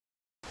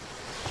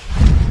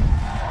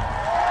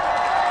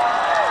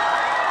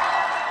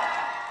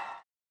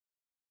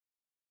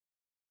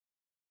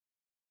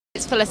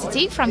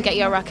Felicity from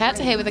GetYourRockOut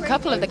here with a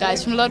couple of the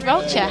guys from Lord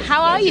Volture.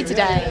 How are you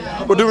today?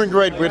 We're doing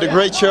great. We had a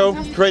great show,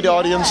 great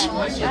audience.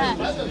 Yeah.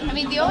 I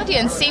mean, the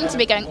audience seemed to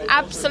be going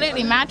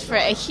absolutely mad for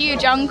it. A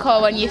huge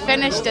encore when you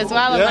finished as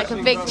well, and like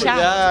a big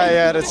chant.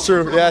 Yeah, that's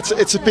true. Yeah,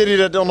 it's a pity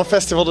that on a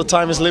festival the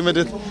time is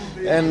limited,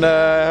 and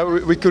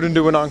we couldn't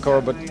do an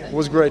encore, but it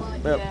was great.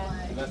 Yeah.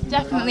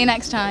 Definitely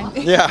next time.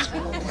 Yeah.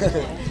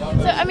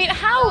 So, I mean,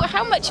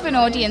 how much of an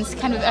audience,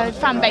 kind of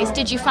fan base,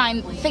 did you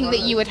think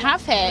that you would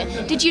have here?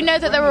 Did you know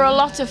that there were a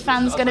lot of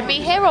fans going to be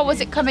here, or was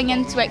it coming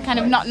into it kind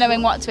of not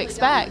knowing what to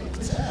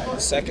expect?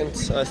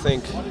 Second, I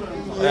think.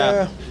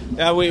 Yeah.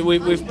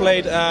 We've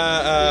played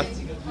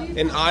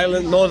in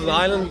Ireland, Northern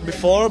Ireland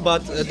before,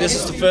 but this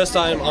is the first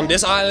time on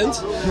this island.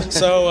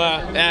 So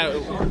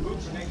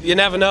you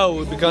never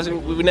know because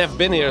we've never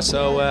been here.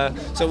 So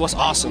it was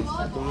awesome.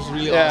 It was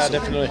really awesome. Yeah,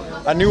 definitely.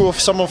 I knew of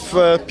some of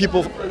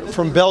people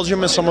from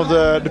Belgium and some of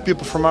the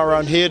people from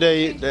around here.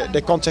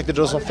 They contacted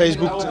us on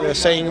Facebook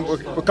saying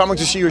we're coming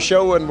to see your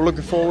show and we're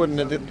looking forward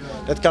and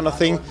that kind of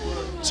thing.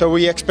 So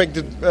we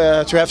expected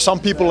to have some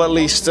people at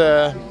least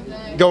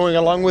going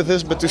along with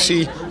this, but to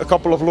see a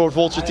couple of Lord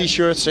Volture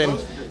t-shirts and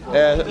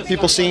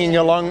people singing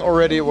along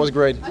already, it was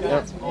great.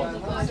 Yeah.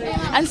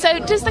 And so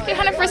does the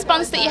kind of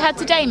response that you had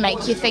today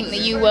make you think that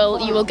you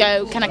will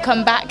go kind of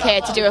come back here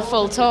to do a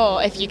full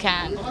tour if you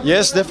can?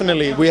 Yes,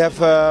 definitely. We have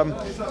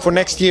for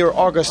next year,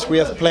 August, we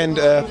have planned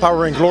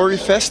Power and Glory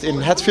Fest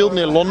in Hatfield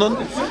near London,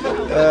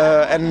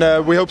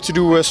 and we hope to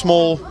do a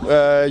small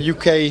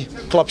UK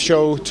club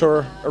show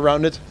tour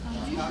around it.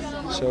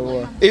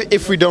 So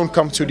if we don't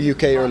come to the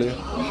UK earlier.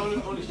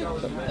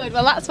 Good,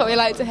 well that's what we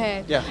like to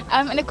hear. Yeah.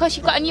 And of course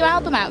you've got a new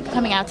album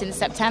coming out in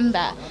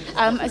September.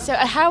 So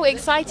how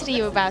excited are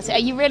you about it? Are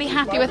you really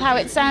happy with how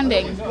it's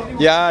sounding?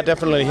 Yeah,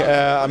 definitely.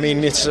 I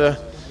mean, it's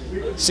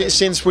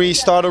since we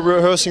started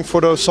rehearsing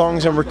for those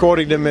songs and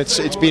recording them,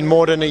 it's been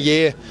more than a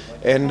year,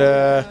 and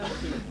a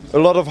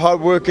lot of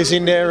hard work is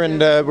in there, and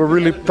we're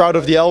really proud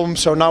of the album.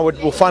 So now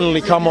it will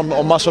finally come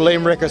on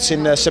Mausoleum Records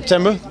in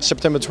September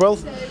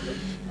 12th,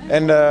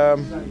 and.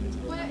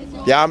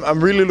 Yeah,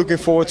 I'm really looking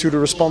forward to the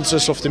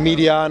responses of the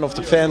media and of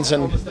the fans.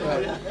 And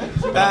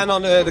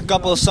on the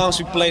couple of songs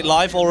we played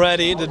live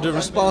already, the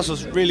response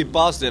was really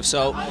positive.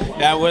 So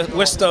yeah,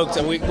 we're stoked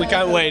and we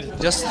can't wait.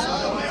 Just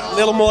a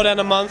little more than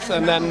a month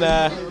and then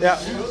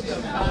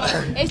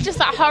It's just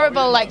that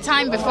horrible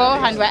time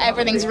beforehand where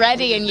everything's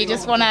ready and you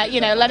just want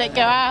to let it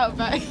go out.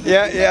 But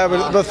yeah,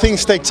 but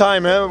things take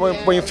time.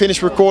 When you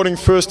finish recording,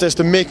 first there's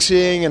the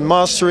mixing and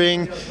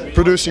mastering,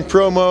 producing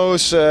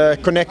promos,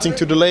 connecting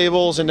to the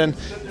labels, and then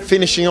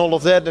finishing all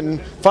of that,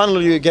 and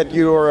finally you get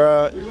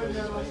your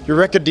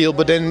record deal.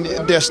 But then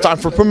there's time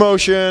for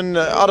promotion,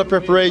 other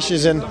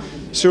preparations, and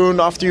soon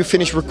after you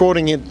finish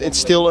recording it, it's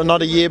still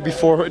another year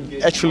before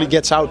it actually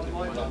gets out.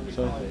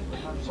 So.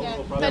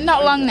 But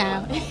not long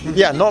now.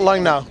 Yeah, not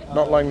long now.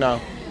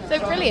 So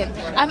brilliant.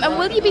 And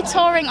will you be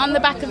touring on the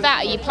back of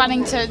that? Are you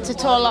planning to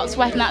tour lots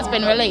when that's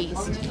been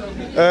released?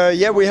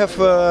 Yeah, we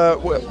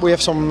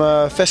have some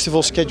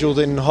festivals scheduled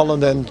in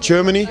Holland and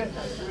Germany.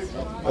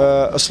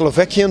 A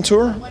Slovakian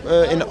tour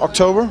in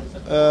October.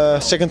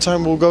 Second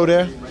time we'll go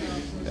there,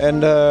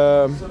 and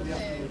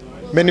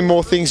many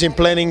more things in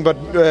planning, but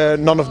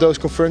none of those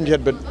confirmed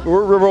yet. But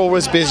we're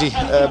always busy.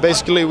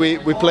 Basically,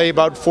 we play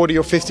about 40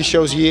 or 50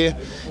 shows a year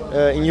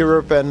in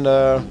Europe, and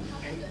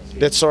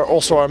that's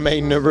also our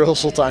main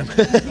rehearsal time.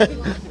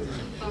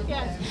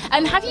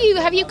 And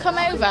have you come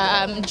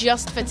over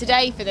just for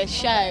today for this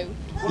show?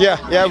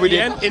 Yeah, we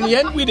did. In the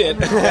end, we did.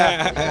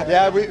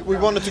 Yeah, we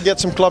wanted to get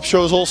some club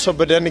shows also,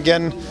 but then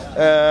again,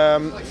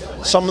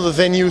 some of the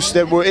venues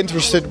that were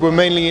interested were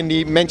mainly in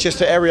the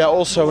Manchester area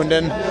also, and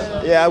then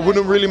it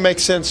wouldn't really make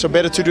sense. So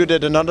better to do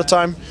that another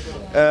time.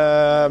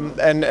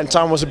 And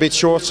time was a bit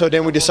short, so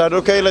then we decided,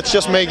 okay, let's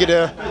just make it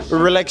a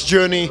relaxed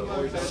journey,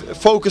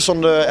 focus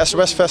on the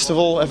SOS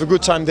Festival, have a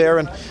good time there,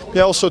 and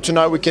also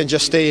tonight we can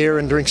just stay here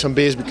and drink some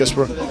beers because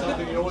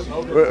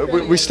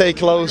we stay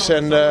close,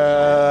 and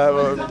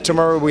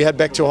tomorrow we head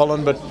back to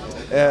Holland, but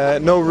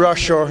no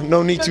rush or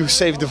no need to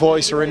save the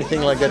voice or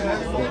anything like that.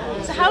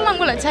 So how long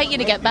will it take you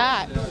to get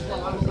back?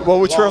 Well,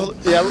 we traveled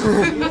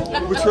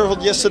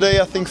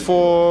yesterday, I think,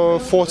 for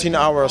 14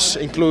 hours,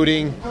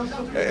 including,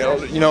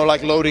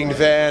 loading the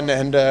van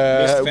and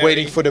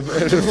waiting for the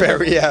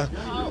ferry. Yeah.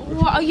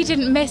 Oh, you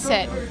didn't miss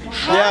it?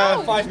 How?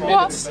 Yeah, 5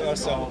 minutes or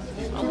so.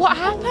 What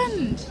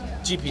happened?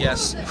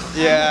 GPS.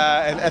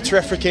 Yeah, and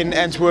traffic in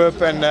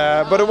Antwerp, and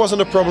but it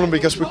wasn't a problem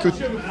because we could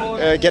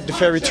get the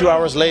ferry 2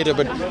 hours later,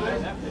 but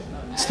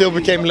still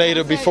became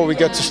later before we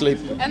got to sleep.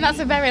 And that's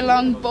a very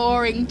long,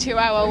 boring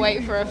 2-hour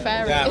wait for a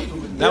ferry. Yeah.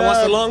 That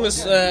was the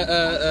longest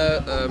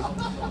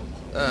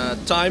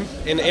time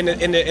in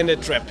the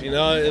trip,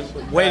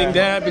 waiting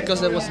there because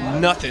there was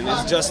nothing.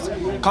 It's just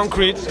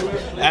concrete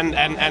and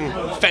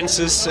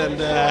fences and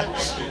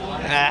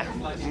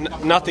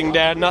nothing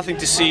there, nothing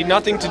to see,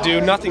 nothing to do,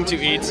 nothing to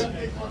eat,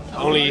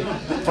 only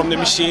from the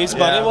machines.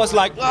 But it was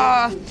like,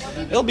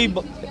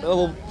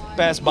 it'll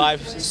pass by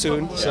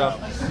soon. So.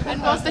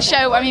 And was the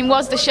show? I mean,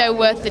 was the show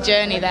worth the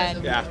journey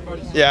then? Yeah.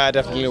 Yeah, it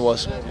definitely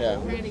was. Yeah.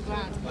 Really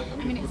glad.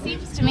 I mean, it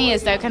seems to me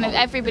as though kind of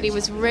everybody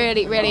was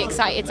really, really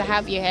excited to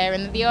have you here,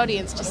 and the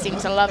audience just seemed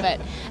to love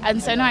it.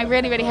 And so, no, I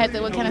really, really hope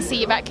that we'll kind of see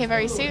you back here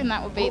very soon.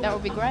 That would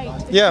be great.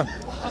 Yeah.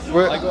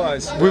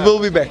 Likewise. We will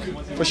be back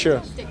for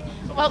sure.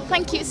 Well,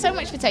 thank you so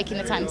much for taking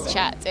the time to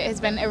chat. It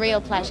has been a real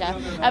pleasure.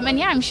 And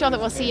yeah, I'm sure that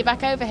we'll see you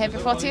back over here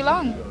before too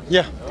long.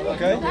 Yeah.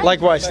 Okay.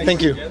 Likewise.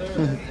 Thank you.